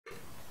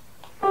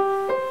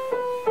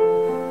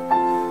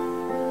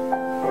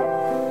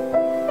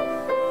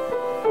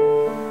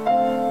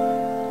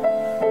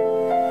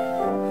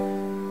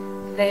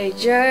They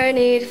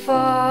journeyed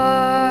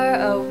far,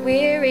 a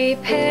weary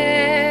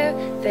pair.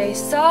 They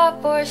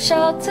sought for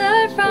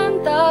shelter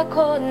from the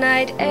cold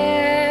night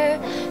air,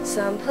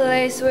 some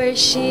place where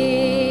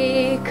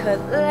she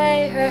could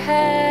lay her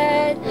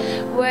head,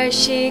 where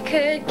she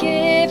could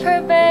give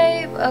her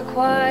babe a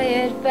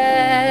quiet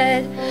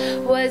bed.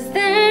 Was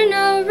there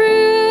no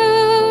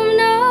room,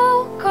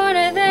 no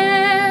corner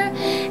there,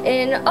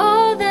 in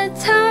all the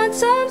town,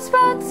 some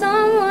spot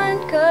someone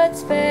could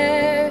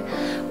spare?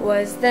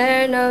 Was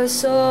there no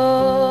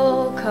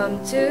soul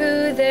come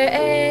to their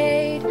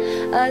aid?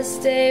 A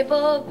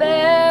stable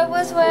bare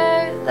was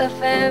where the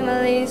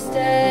family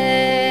stayed.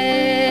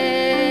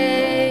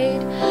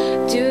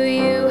 Do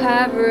you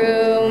have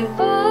room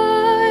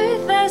for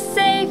the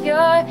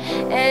Savior?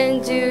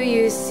 And do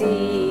you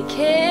seek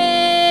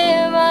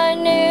Him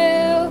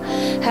anew?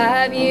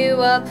 Have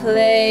you a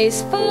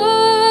place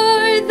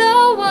for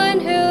the one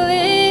who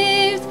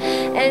lived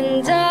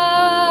and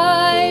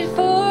died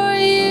for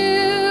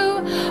you?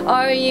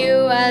 Are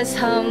you as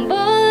humble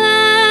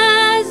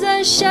as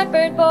a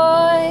shepherd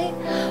boy,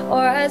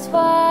 or as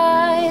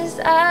wise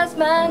as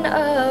man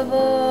of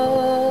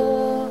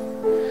old?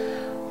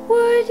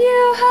 Would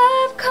you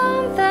have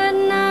come that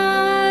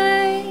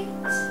night?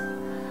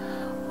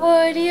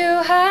 Would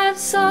you have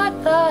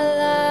sought the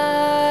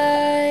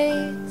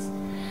light?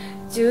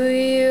 Do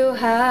you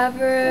have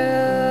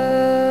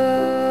room?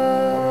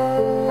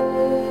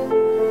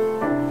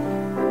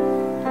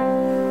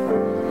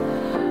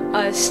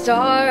 A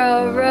star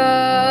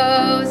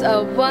arose,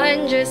 a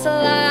wondrous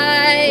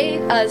light,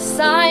 a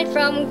sign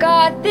from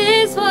God.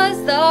 This was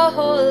the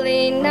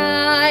holy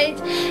night,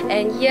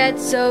 and yet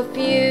so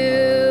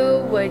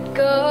few would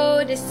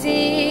go to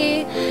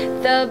see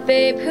the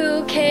babe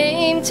who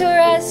came to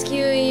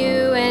rescue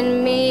you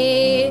and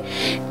me.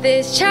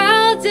 This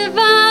child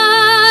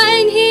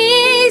divine,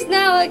 He's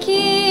now a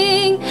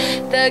king,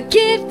 the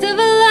gift of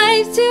a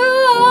life to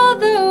all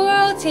the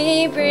world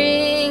He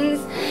brings.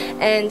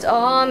 And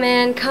all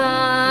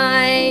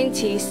mankind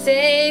He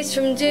saves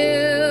from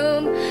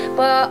doom.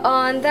 But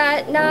on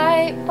that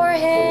night for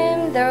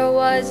Him there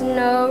was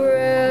no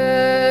room.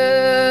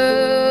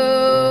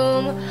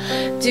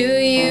 Do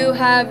you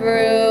have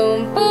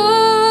room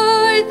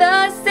for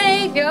the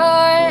Savior?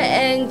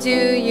 And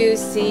do you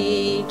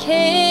seek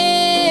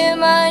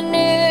Him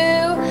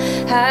anew?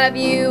 Have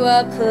you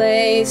a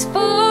place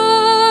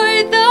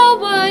for the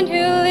one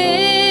who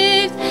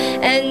lived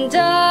and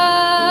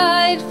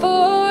died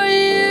for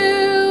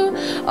you?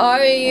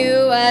 Are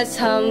you as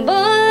humble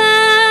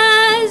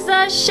as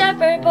a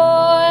shepherd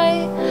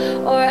boy,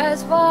 or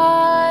as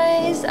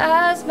wise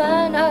as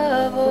man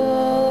of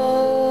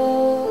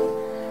old?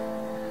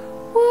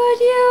 Would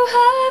you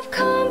have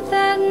come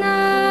that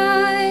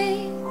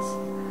night?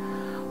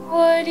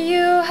 Would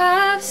you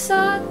have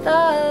sought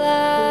the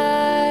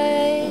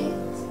light?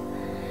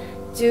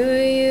 Do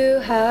you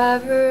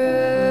have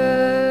room?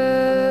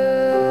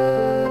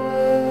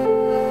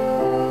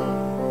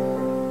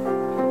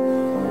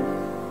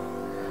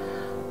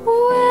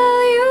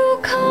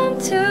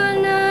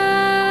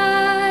 Tonight,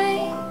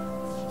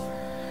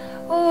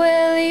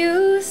 will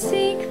you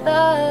seek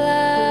the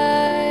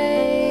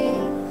light?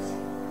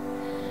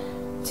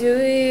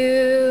 Do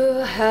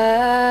you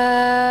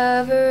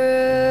have room?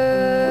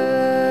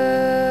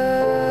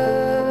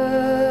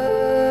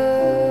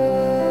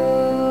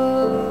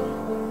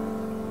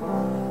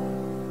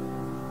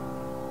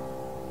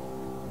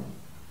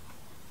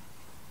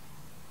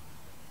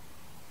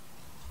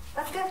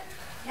 That's good.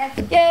 Yeah.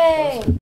 Yay!